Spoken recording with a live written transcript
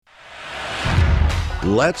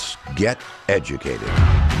Let's get educated.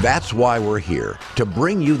 That's why we're here, to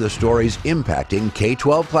bring you the stories impacting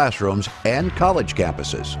K-12 classrooms and college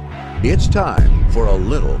campuses. It's time for a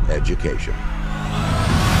little education.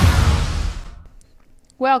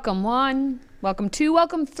 Welcome one, welcome two,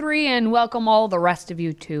 welcome three, and welcome all the rest of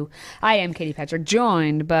you too. I am Katie Patrick,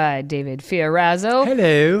 joined by David Fiorazzo.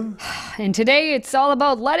 Hello. And today it's all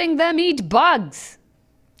about letting them eat bugs.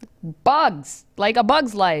 Bugs, like A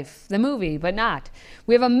Bug's Life, the movie, but not.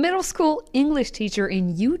 We have a middle school English teacher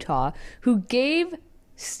in Utah who gave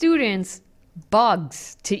students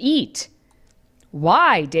bugs to eat.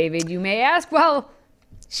 Why, David, you may ask? Well,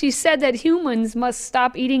 she said that humans must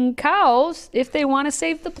stop eating cows if they want to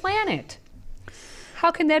save the planet.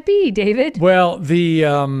 How can that be, David? Well,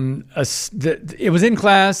 it was in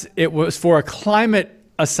class. It was for a climate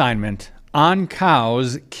assignment on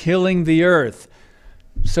cows killing the earth.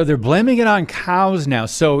 So they're blaming it on cows now.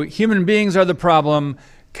 So human beings are the problem.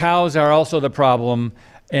 Cows are also the problem.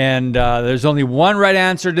 And there's only one right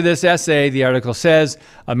answer to this essay. The article says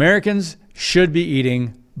Americans should be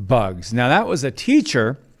eating bugs. Now, that was a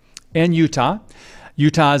teacher in Utah.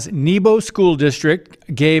 Utah's Nebo School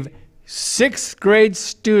District gave sixth grade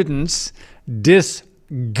students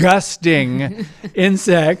disgusting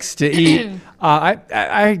insects to eat.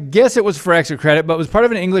 I guess it was for extra credit, but it was part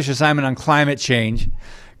of an English assignment on climate change,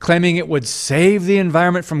 claiming it would save the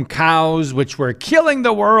environment from cows, which were killing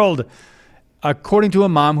the world, according to a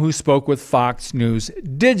mom who spoke with Fox News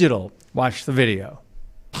Digital. Watch the video.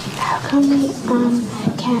 How come we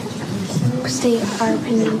can't state our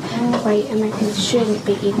opinion why Americans shouldn't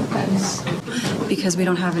be eating bugs? Because we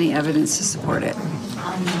don't have any evidence to support it.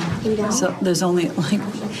 You don't? So there's only,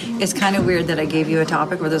 it's kind of weird that I gave you a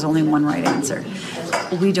topic where there's only one right answer.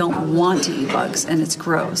 We don't want to eat bugs, and it's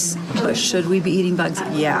gross. But should we be eating bugs?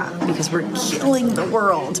 Yeah, because we're killing the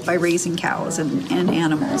world by raising cows and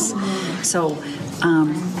animals. So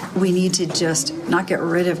we need to just not get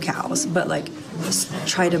rid of cows, but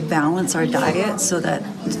try to balance our diet so that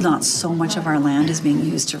not so much of our land is being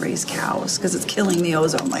used to raise cows, because it's killing the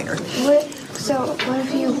ozone layer. So what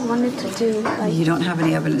if you wanted to do You don't have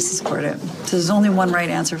any evidence to support it. So there's only one right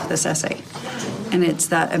answer for this essay, and it's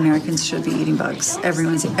that Americans should be eating bugs.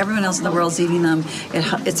 Everyone else in the world's eating them.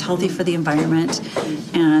 It's healthy for the environment,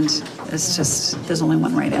 and it's just, there's only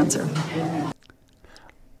one right answer.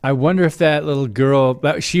 I wonder if that little girl,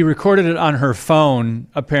 she recorded it on her phone,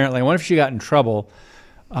 apparently. I wonder if she got in trouble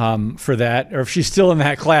for that, or if she's still in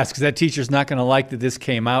that class, because that teacher's not going to like that this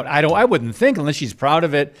came out. I wouldn't think, unless she's proud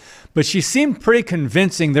of it. But she seemed pretty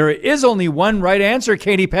convincing. There is only one right answer,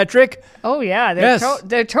 Katie Patrick. Oh, yeah.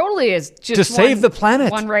 There totally is. Just to save the planet.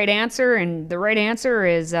 One right answer, and the right answer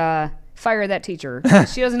is fire that teacher.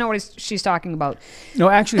 She doesn't know what she's talking about. No,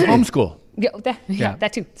 actually, homeschool. Yeah,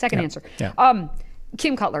 that too. Second answer. Yeah.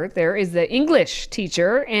 Kim Cutler there is the English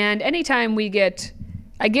teacher, and anytime I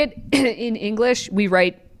get in English, we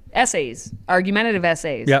write essays, argumentative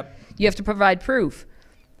essays. Yep. You have to provide proof.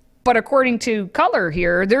 But according to Cutler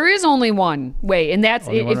here, there is only one way, and that's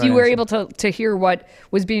if you were able to hear what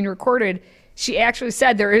was being recorded, she actually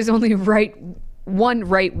said there is only one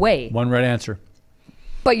right way. One right answer.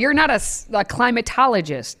 But you're not a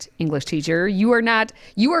climatologist, English teacher. You are not.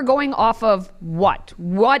 You are going off of what?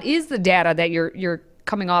 What is the data that you're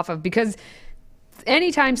coming off of? Because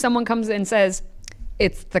anytime someone comes and says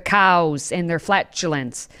it's the cows and their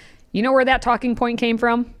flatulence, you know where that talking point came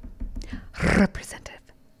from? Representative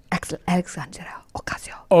Alexandria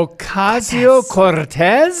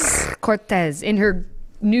Ocasio-Cortez in her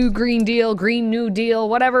new Green New Deal,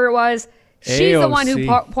 whatever it was. She's the one who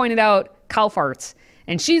pointed out cow farts.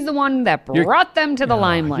 And she's the one that brought them to the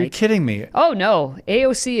limelight. You're kidding me. Oh, no.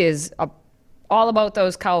 AOC is all about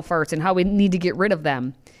those cow farts and how we need to get rid of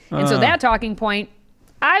them. And so that talking point,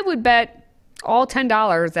 I would bet all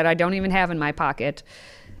 $10 that I don't even have in my pocket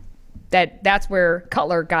that's where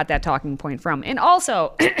Cutler got that talking point from. And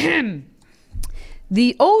also,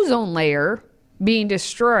 the ozone layer being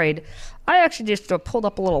destroyed, I actually just pulled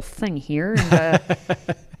up a little thing here. And,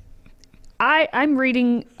 I'm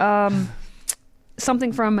reading...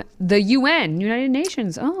 something from the UN, United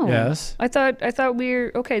Nations. Oh, yes. I thought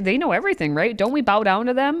we're okay. They know everything, right? Don't we bow down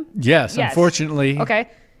to them? Yes. Unfortunately. Okay.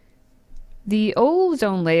 The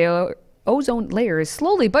ozone layer is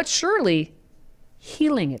slowly but surely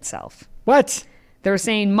healing itself. What? They're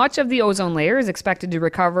saying much of the ozone layer is expected to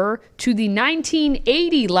recover to the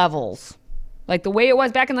 1980 levels, like the way it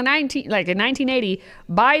was back in in 1980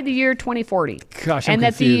 by the year 2040. Gosh, I'm and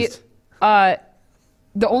confused. That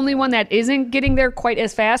the only one that isn't getting there quite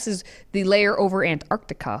as fast is the layer over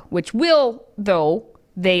Antarctica, which will, though,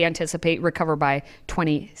 they anticipate recover by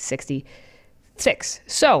 2063. 6.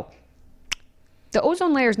 So the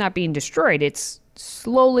ozone layer is not being destroyed. It's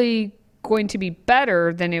slowly going to be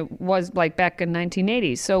better than it was like back in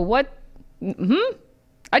 1980s. So what?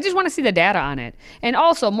 I just want to see the data on it. And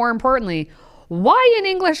also, more importantly, why in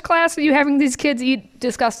English class are you having these kids eat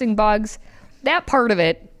disgusting bugs? That part of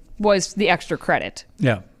it was the extra credit.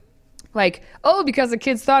 Yeah. Like, oh, because the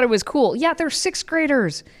kids thought it was cool. Yeah, they're 6th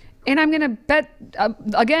graders. And I'm going to bet,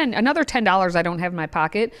 again, another $10 I don't have in my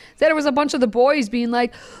pocket, that it was a bunch of the boys being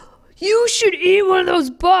like, you should eat one of those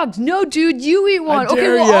bugs. No, dude, you eat one. Okay,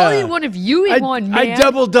 dare well, I'll ya. eat one if you eat one, man. I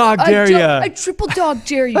double dog dare ya. I triple dog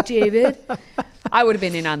dare you, David. I would have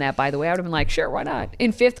been in on that, by the way. I would have been like, sure, why not?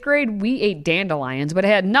 In 5th grade, we ate dandelions, but it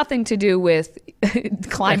had nothing to do with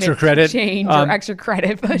climate Extra credit. change or extra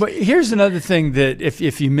credit. But here's another thing that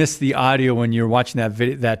if you missed the audio when you're watching that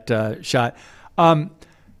video, that shot,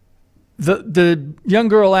 the young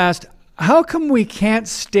girl asked, how come we can't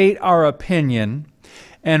state our opinion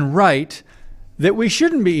and write that we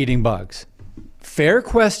shouldn't be eating bugs? Fair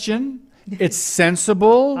question. It's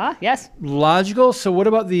sensible. Yes. Logical. So what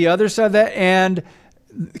about the other side of that? And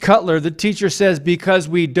Cutler, the teacher, says, because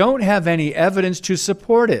we don't have any evidence to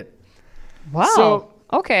support it. Wow. So,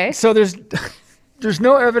 okay. So there's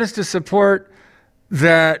no evidence to support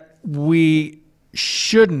that we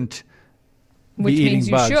shouldn't Which be means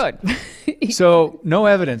eating you bugs. should. So no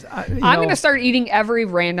evidence. I'm going to start eating every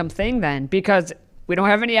random thing then, because we don't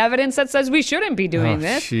have any evidence that says we shouldn't be doing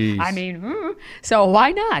this. Geez. I mean, so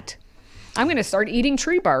why not? I'm going to start eating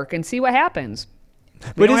tree bark and see what happens.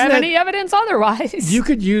 We don't have any evidence otherwise. You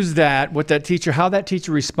could use that, how that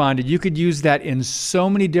teacher responded, you could use that in so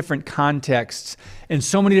many different contexts, in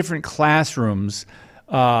so many different classrooms,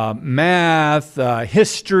 math,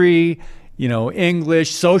 history,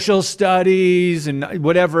 English, social studies, and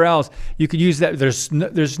whatever else. You could use that.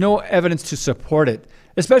 There's no evidence to support it,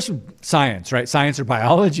 especially science, right? Science or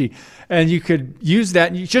biology. And you could use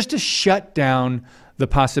that just to shut down the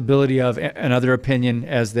possibility of another opinion,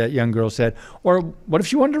 as that young girl said. Or what if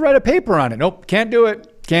she wanted to write a paper on it? Nope, can't do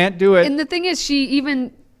it. Can't do it. And the thing is, she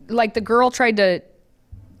even, like, the girl tried to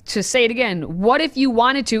say it again. What if you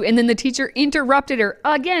wanted to? And then the teacher interrupted her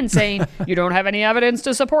again, saying, you don't have any evidence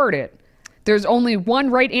to support it. There's only one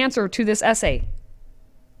right answer to this essay.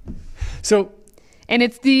 So, and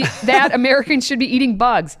it's that Americans should be eating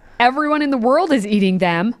bugs. Everyone in the world is eating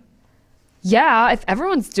them. Yeah, if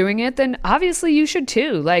everyone's doing it, then obviously you should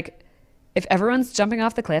too. Like, if everyone's jumping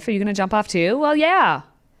off the cliff, are you going to jump off too? Well, yeah.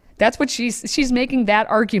 That's what she's making that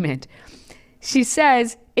argument. She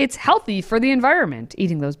says it's healthy for the environment,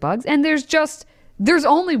 eating those bugs, and there's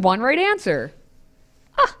only one right answer.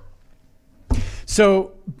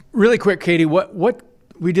 So really quick, Katie, what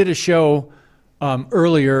we did a show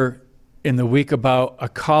earlier in the week about a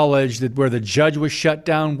college where the judge was shut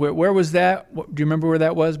down. Where was that? Do you remember where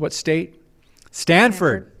that was? What state?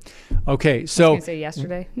 Stanford. Okay, so I was going to say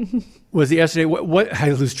yesterday. Was it yesterday? What?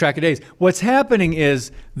 I lose track of days. What's happening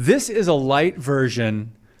is this is a light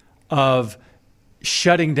version of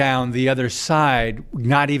shutting down the other side,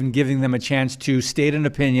 not even giving them a chance to state an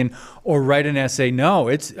opinion or write an essay. No,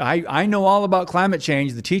 I know all about climate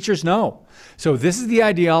change. The teachers know. So this is the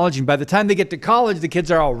ideology. And by the time they get to college, the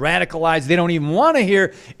kids are all radicalized. They don't even want to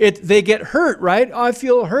hear it. They get hurt, right? Oh, I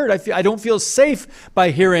feel hurt. I don't feel safe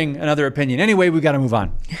by hearing another opinion. Anyway, we got to move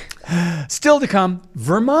on. Still to come,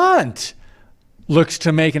 Vermont looks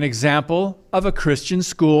to make an example of a Christian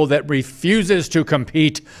school that refuses to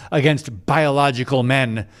compete against biological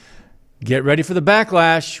men. Get ready for the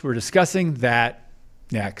backlash. We're discussing that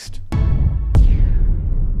next.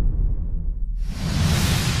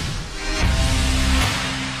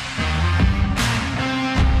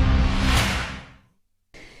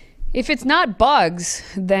 If it's not bugs,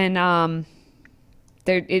 then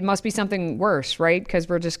it must be something worse, right? Because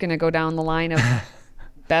we're just going to go down the line of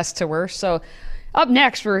best to worst. So up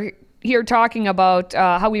next, we're here talking about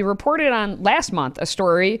how we reported on last month a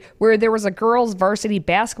story where there was a girls' varsity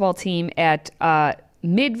basketball team at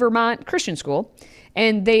Mid-Vermont Christian School.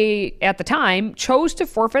 And they, at the time, chose to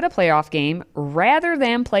forfeit a playoff game rather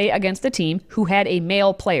than play against a team who had a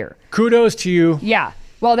male player. Kudos to you. Yeah.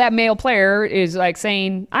 Well, that male player is like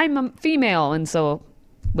saying, I'm a female. And so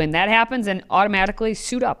when that happens, then automatically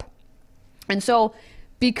suit up. And so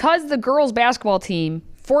because the girls' basketball team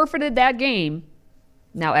forfeited that game,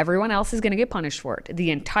 now everyone else is going to get punished for it.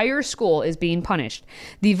 The entire school is being punished.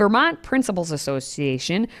 The Vermont Principals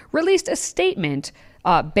Association released a statement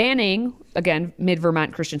banning, again,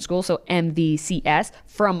 Mid-Vermont Christian School, so MVCS,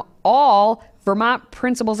 from all Vermont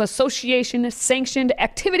Principals Association sanctioned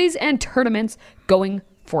activities and tournaments going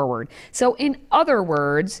forward. So in other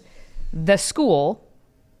words, the school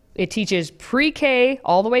it teaches pre-K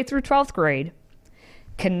all the way through 12th grade,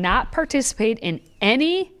 cannot participate in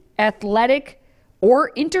any athletic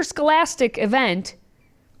or interscholastic event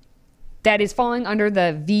that is falling under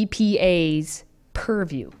the VPA's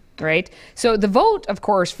purview, right? So the vote, of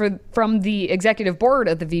course, from the executive board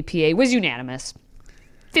of the VPA was unanimous.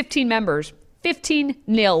 15 members,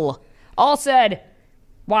 15-0, all said,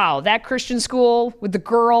 wow, that Christian school with the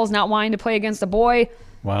girls not wanting to play against the boy.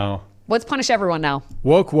 Wow. Let's punish everyone now.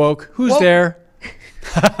 Woke. Who's Woke. there?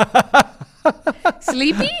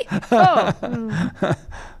 Sleepy? Oh.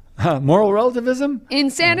 Moral relativism?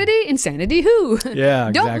 Insanity who?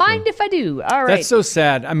 Yeah, Don't exactly. mind if I do. All right. That's so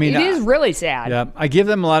sad. I mean, It is really sad. Yeah, I give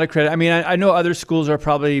them a lot of credit. I mean, I know other schools are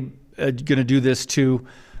probably going to do this too.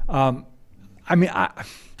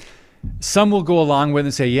 Some will go along with it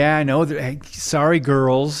and say, yeah, I know. Hey, sorry,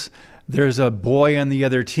 girls. There's a boy on the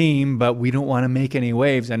other team, but we don't want to make any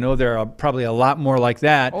waves. I know there are probably a lot more like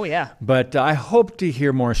that. Oh, yeah. But I hope to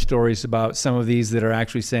hear more stories about some of these that are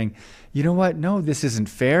actually saying, you know what? No, this isn't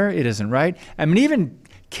fair. It isn't right. I mean, even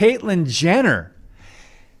Caitlyn Jenner,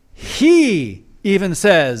 he even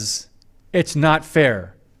says it's not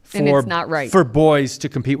fair And it's not right. for boys to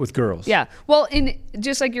compete with girls. Yeah. Well,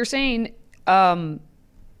 just like you're saying,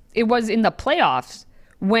 it was in the playoffs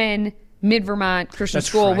when Mid-Vermont Christian That's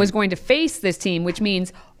School right. was going to face this team, which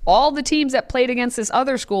means all the teams that played against this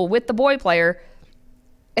other school with the boy player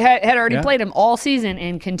had already Yeah. played him all season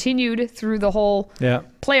and continued through the whole Yeah.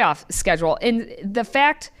 playoff schedule. And the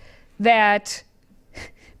fact that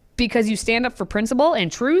because you stand up for principle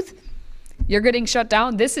and truth, you're getting shut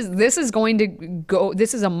down. This is going to go.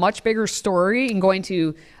 This is a much bigger story and going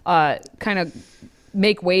to kind of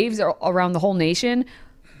make waves around the whole nation.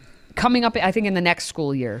 Coming up, I think in the next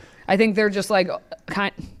school year. I think they're just like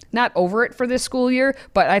not over it for this school year,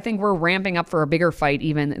 but I think we're ramping up for a bigger fight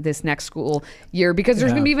even this next school year because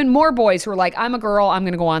there's going to be even more boys who are like, I'm a girl, I'm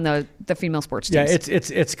going to go on the female sports teams. Yeah,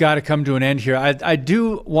 it's got to come to an end here. I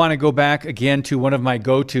do want to go back again to one of my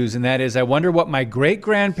go-tos, and that is I wonder what my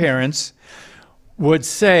great-grandparents would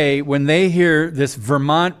say when they hear this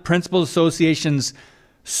Vermont Principal Association's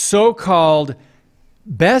so-called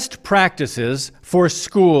best practices for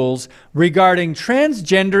schools regarding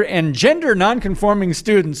transgender and gender nonconforming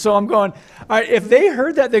students. So I'm going, all right, if they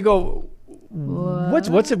heard that, they go, what's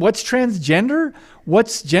transgender?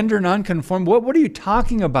 What's gender nonconform? What are you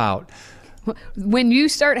talking about? When you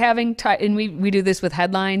start having, and we do this with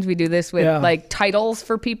headlines, we do this with like titles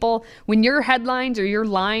for people. When your headlines or your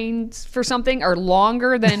lines for something are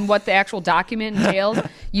longer than what the actual document entails,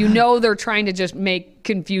 you know they're trying to just make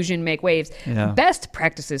confusion, make waves. Yeah. Best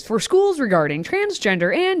practices for schools regarding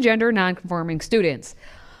transgender and gender nonconforming students.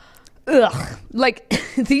 Ugh. Like,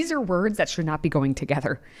 these are words that should not be going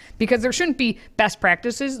together because there shouldn't be best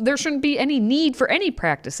practices. There shouldn't be any need for any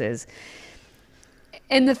practices.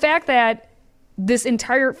 And the fact that this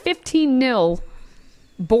entire 15-0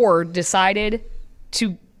 board decided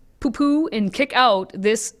to poo-poo and kick out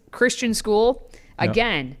this Christian school,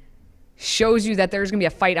 again, shows you that there's going to be a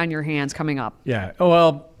fight on your hands coming up. Yeah. Oh,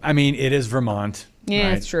 well, I mean, it is Vermont. Yeah,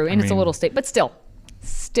 right? it's true. And it's a little state, but still.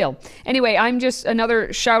 Anyway, I'm just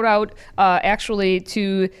another shout out actually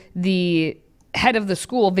to the head of the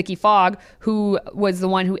school, Vicky Fogg, who was the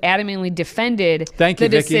one who adamantly defended the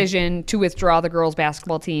decision to withdraw the girls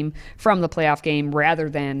basketball team from the playoff game rather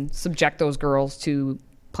than subject those girls to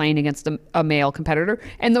playing against a male competitor.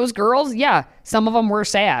 And those girls, yeah, some of them were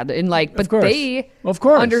sad and like, but they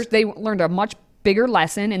learned a much bigger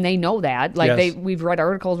lesson and they know that. Like we've read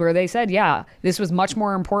articles where they said, yeah, this was much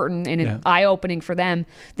more important and eye-opening for them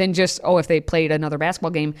than just, if they played another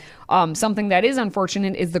basketball game. Something that is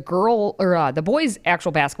unfortunate is the boys'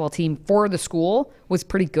 actual basketball team for the school was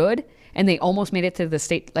pretty good and they almost made it to the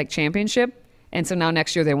state championship. And so now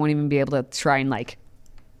next year they won't even be able to try and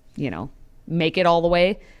make it all the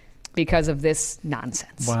way because of this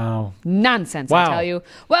nonsense. Wow. Nonsense, I tell you.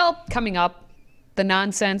 Well, coming up, the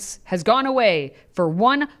nonsense has gone away for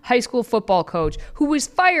one high school football coach who was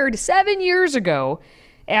fired 7 years ago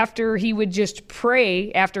after he would just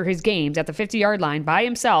pray after his games at the 50-yard line by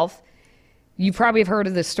himself. You probably have heard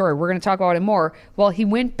of this story. We're going to talk about it more. Well, he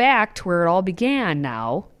went back to where it all began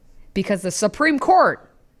now because the Supreme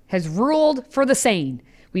Court has ruled for the sane.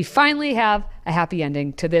 We finally have a happy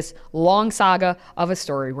ending to this long saga of a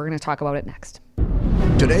story. We're going to talk about it next.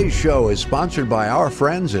 Today's show is sponsored by our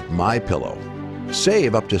friends at MyPillow.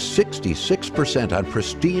 Save up to 66% on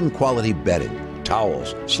pristine quality bedding,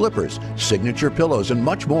 towels, slippers, signature pillows, and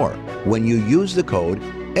much more when you use the code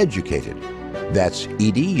EDUCATED. That's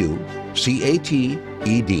EDUCATED.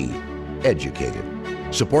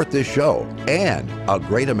 Educated. Support this show and a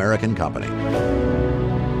great American company.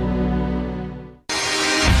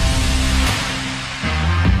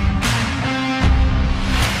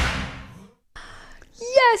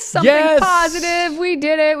 something positive. We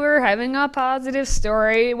did it. We're having a positive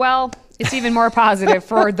story. Well, it's even more positive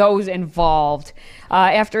for those involved.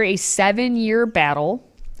 After a 7-year battle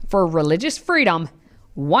for religious freedom,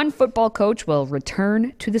 one football coach will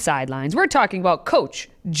return to the sidelines. We're talking about Coach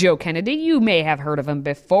Joe Kennedy. You may have heard of him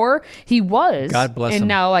before. He was, God bless him, and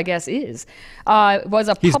now I guess is, was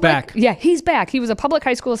a He's public, back. Yeah, he's back. He was a public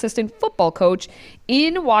high school assistant football coach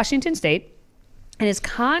in Washington State, and his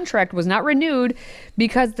contract was not renewed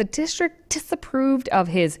because the district disapproved of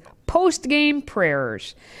his post-game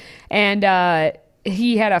prayers. And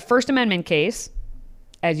he had a First Amendment case,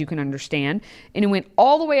 as you can understand, and it went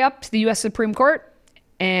all the way up to the U.S. Supreme Court.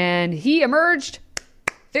 And he emerged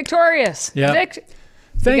victorious. Yeah.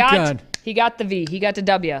 Thank God. He got the V. He got the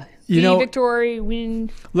W. Victory,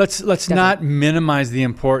 win. Let's not minimize the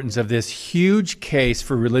importance of this huge case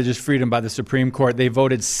for religious freedom by the Supreme Court. They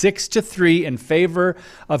voted 6-3 in favor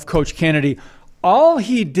of Coach Kennedy. All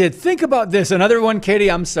he did, think about this. Another one,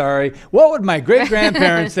 Katie, I'm sorry. What would my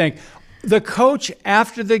great-grandparents think? The coach,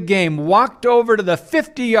 after the game, walked over to the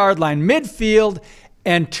 50-yard line, midfield,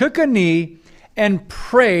 and took a knee and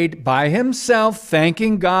prayed by himself,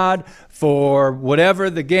 thanking God for whatever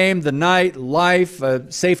the game, the night, life,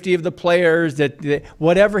 safety of the players,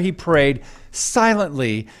 whatever he prayed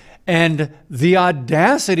silently. And the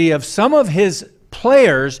audacity of some of his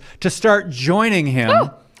players to start joining him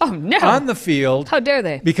no. on the field. How dare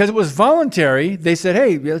they? Because it was voluntary. They said,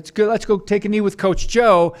 hey, let's go take a knee with Coach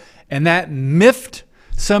Joe. And that miffed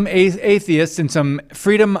some atheists and some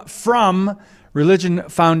Freedom From Religion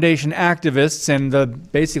Foundation activists and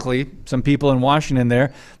basically some people in Washington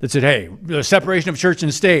there that said, hey, the separation of church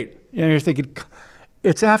and state. And you're thinking,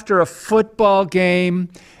 it's after a football game.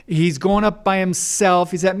 He's going up by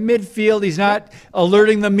himself. He's at midfield. He's not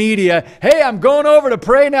alerting the media. Hey, I'm going over to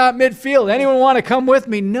pray now at midfield. Anyone want to come with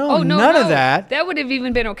me? No, none of that. That would have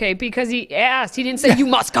even been okay because he asked. He didn't say, you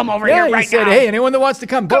must come over here right now. He said, hey, anyone that wants to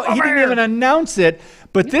come. He didn't even announce it.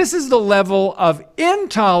 But this is the level of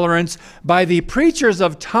intolerance by the preachers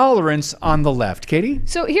of tolerance on the left. Katie?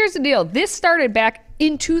 So here's the deal. This started back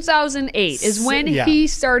in 2008 is when he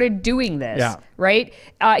started doing this, right?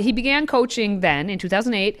 He began coaching then in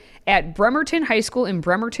 2008 at Bremerton High School in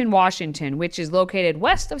Bremerton, Washington, which is located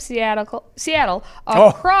west of Seattle,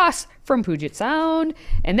 across from Puget Sound.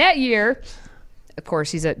 And that year, of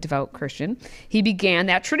course, he's a devout Christian, he began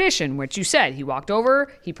that tradition, which you said. He walked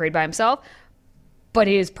over, he prayed by himself, but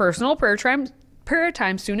his personal prayer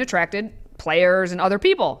time soon attracted players and other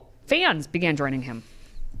people. Fans began joining him,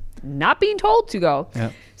 not being told to go.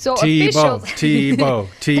 Yep. So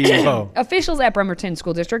officials at Bremerton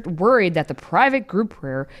School District worried that the private group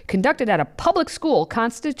prayer conducted at a public school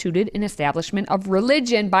constituted an establishment of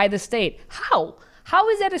religion by the state. How? How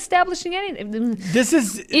is that establishing anything? This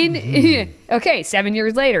is... 7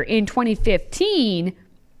 years later, in 2015,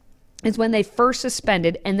 is when they first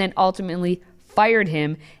suspended and then ultimately fired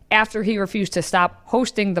him after he refused to stop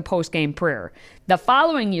hosting the post-game prayer. The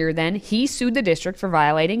following year, then, he sued the district for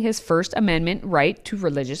violating his First Amendment right to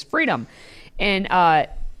religious freedom. And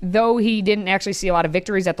though he didn't actually see a lot of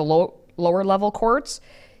victories at the lower level courts,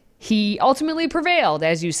 he ultimately prevailed,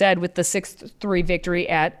 as you said, with the 6-3 victory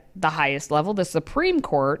at the highest level, the Supreme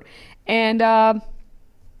Court. And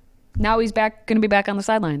now he's going to be back on the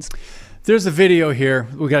sidelines. There's a video here.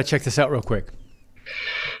 We got to check this out real quick.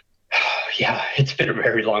 Yeah, it's been a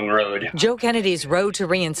very long road. Joe Kennedy's road to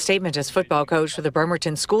reinstatement as football coach for the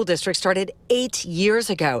Bremerton School District started 8 years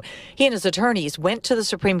ago. He and his attorneys went to the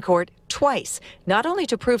Supreme Court twice, not only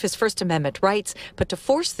to prove his First Amendment rights, but to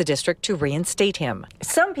force the district to reinstate him.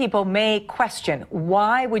 Some people may question,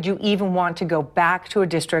 why would you even want to go back to a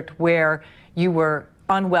district where you were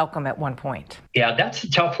unwelcome at one point? Yeah, that's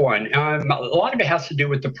a tough one. A lot of it has to do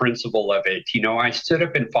with the principle of it. You know, I stood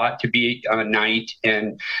up and fought to be a knight,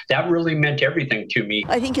 and that really meant everything to me.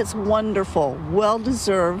 I think it's wonderful,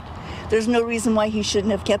 well-deserved. There's no reason why he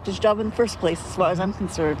shouldn't have kept his job in the first place, as far as I'm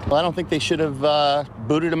concerned. Well, I don't think they should have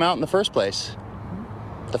booted him out in the first place.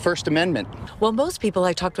 The First Amendment. Well, most people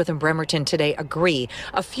I talked with in Bremerton today agree.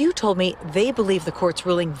 A few told me they believe the court's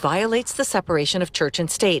ruling violates the separation of church and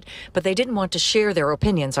state, but they didn't want to share their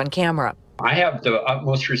opinions on camera. I have the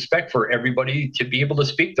utmost respect for everybody to be able to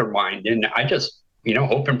speak their mind, and I just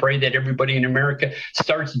hope and pray that everybody in America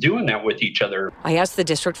starts doing that with each other. I asked the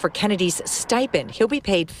district for Kennedy's stipend. He'll be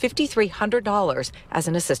paid $5,300 as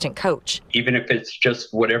an assistant coach. Even if it's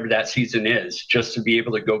just whatever that season is, just to be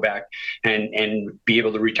able to go back and be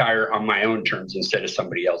able to retire on my own terms instead of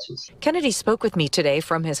somebody else's. Kennedy spoke with me today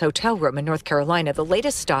from his hotel room in North Carolina, the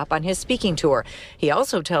latest stop on his speaking tour. He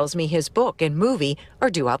also tells me his book and movie are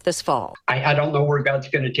due out this fall. I don't know where God's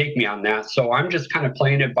going to take me on that, so I'm just kind of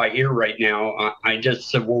playing it by ear right now. I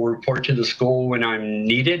just will report to the school when I'm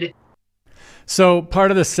needed. So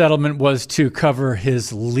part of the settlement was to cover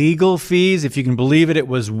his legal fees. If you can believe it, it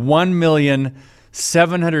was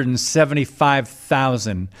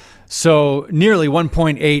 $1,775,000. So nearly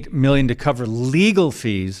 $1.8 million to cover legal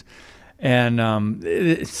fees. And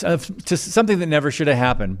it's just something that never should have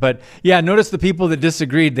happened. But yeah, notice the people that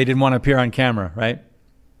disagreed, they didn't want to appear on camera, right?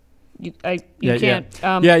 You can't.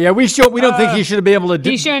 Yeah. We don't think he should be able to do.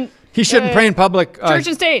 He shouldn't pray in public. Church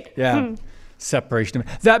and state. Yeah. Separation.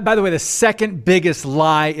 That, by the way, the second biggest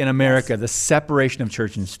lie in America, the separation of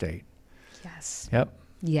church and state. Yes. Yep.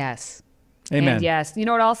 Yes. Amen. And yes. You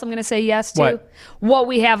know what else I'm going to say yes to? What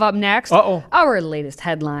we have up next. Uh-oh. Our latest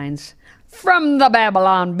headlines from the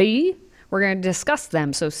Babylon Bee. We're going to discuss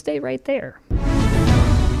them, so stay right there.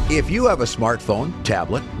 If you have a smartphone,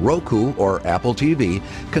 tablet, Roku, or Apple TV,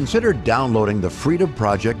 consider downloading the Freedom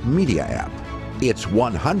Project Media app. It's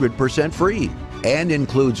 100% free and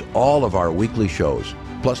includes all of our weekly shows,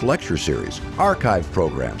 plus lecture series, archive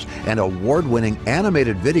programs, and award-winning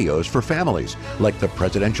animated videos for families like the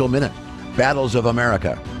Presidential Minute, Battles of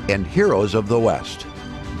America, and Heroes of the West.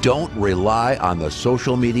 Don't rely on the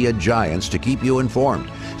social media giants to keep you informed.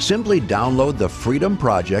 Simply download the Freedom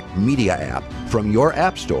Project Media app from your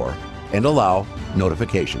app store and allow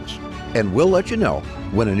notifications. And we'll let you know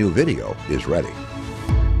when a new video is ready.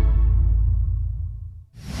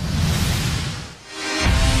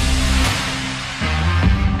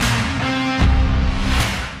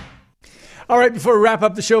 All right, before we wrap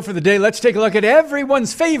up the show for the day, let's take a look at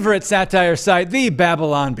everyone's favorite satire site, the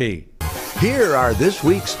Babylon Bee. Here are this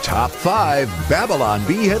week's top 5 Babylon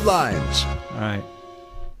Bee headlines. All right.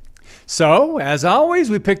 So, as always,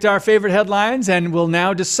 we picked our favorite headlines and we'll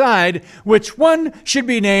now decide which one should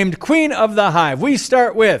be named Queen of the Hive. We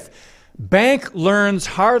start with, Bank learns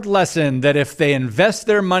hard lesson that if they invest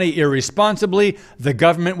their money irresponsibly, the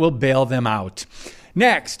government will bail them out.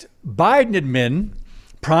 Next, Biden admin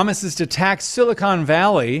promises to tax Silicon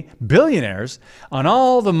Valley billionaires on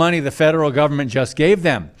all the money the federal government just gave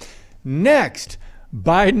them. Next,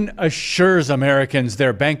 Biden assures Americans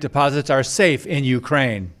their bank deposits are safe in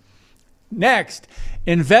Ukraine. Next,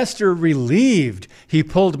 investor relieved he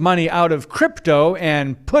pulled money out of crypto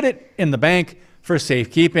and put it in the bank for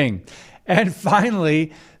safekeeping. And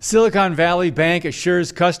finally, Silicon Valley Bank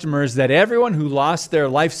assures customers that everyone who lost their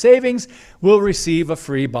life savings will receive a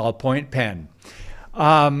free ballpoint pen.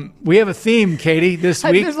 We have a theme, Katie, this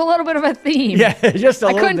week. There's a little bit of a theme. Yeah, just a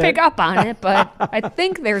little bit. I couldn't pick up on it, but I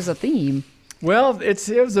think there's a theme. Well, it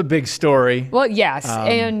was a big story. Well, yes,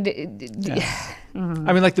 and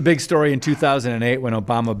I mean, like the big story in 2008 when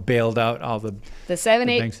Obama bailed out all the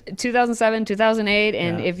 2007, 2008,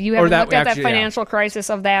 and if you haven't looked at that financial crisis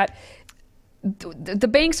of that, the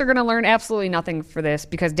banks are going to learn absolutely nothing for this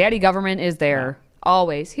because daddy government is there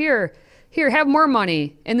always. Here, have more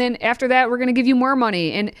money. And then after that, we're going to give you more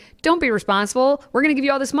money. And don't be responsible. We're going to give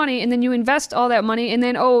you all this money. And then you invest all that money. And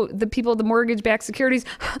then, the people, the mortgage-backed securities,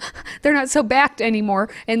 they're not so backed anymore.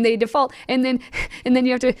 And they default. And then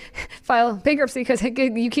you have to file bankruptcy because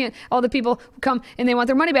you can't, all the people come and they want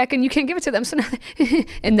their money back and you can't give it to them. So now,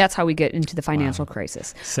 and that's how we get into the financial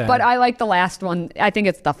crisis. Sad. But I like the last one. I think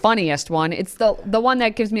it's the funniest one. It's the one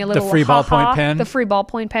that gives me a little the free ballpoint pen. The free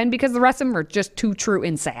ballpoint pen, because the rest of them are just too true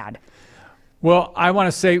and sad. Well, I want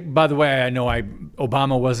to say, by the way, I know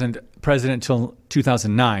Obama wasn't president until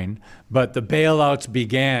 2009, but the bailouts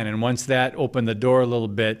began, and once that opened the door a little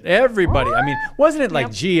bit, everybody, I mean, wasn't it like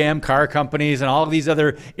GM car companies and all of these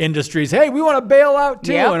other industries, hey, we want to bail out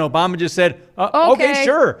too, and Obama just said, okay,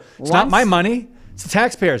 sure, it's not my money, it's the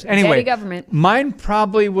taxpayers. Anyway, government. Mine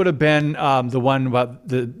probably would have been the one about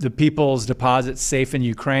the people's deposits safe in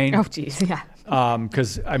Ukraine. Oh, geez, yeah.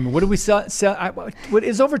 Because I mean, what do we sell? What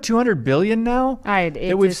is over 200 billion now?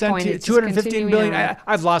 That we've sent to 215 billion.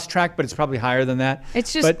 I've lost track, but it's probably higher than that.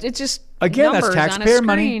 It's just again, that's taxpayer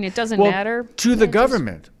money. It doesn't matter to the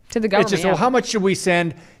government. To the government. It's just how much should we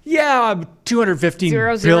send? Yeah, 215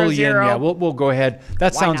 billion. Yeah, we'll go ahead.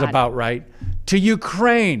 That sounds about right. To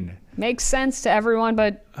Ukraine. Makes sense to everyone,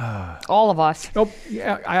 but all of us. Nope.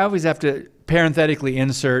 Yeah, I always have to parenthetically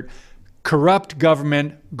insert. Corrupt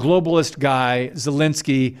government, globalist guy,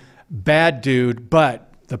 Zelensky, bad dude, but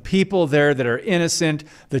the people there that are innocent,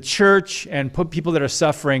 the church and people that are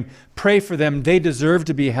suffering, pray for them. They deserve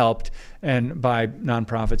to be helped, and by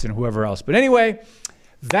nonprofits and whoever else. But anyway,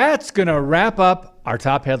 that's going to wrap up our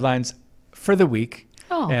top headlines for the week.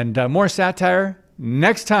 Oh. And more satire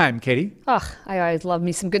next time, Katie. Ugh, I always love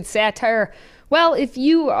me some good satire. Well, if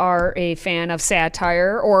you are a fan of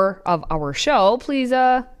satire or of our show, please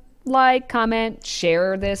like, comment,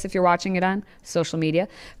 share this if you're watching it on social media.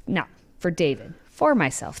 Now, for David, for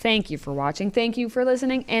myself, thank you for watching, thank you for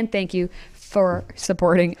listening, and thank you for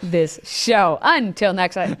supporting this show. Until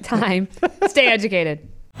next time, stay educated.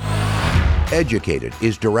 Educated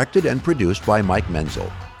is directed and produced by Mike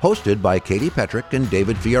Menzel. Hosted by Katie Petrick and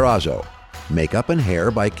David Fiorazzo. Makeup and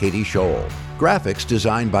hair by Katie Scholl. Graphics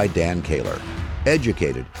designed by Dan Kaler.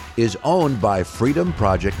 Educated is owned by Freedom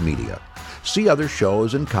Project Media. See other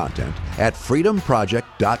shows and content at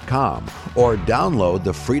freedomproject.com or download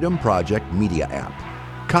the Freedom Project Media app.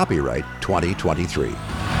 Copyright 2023.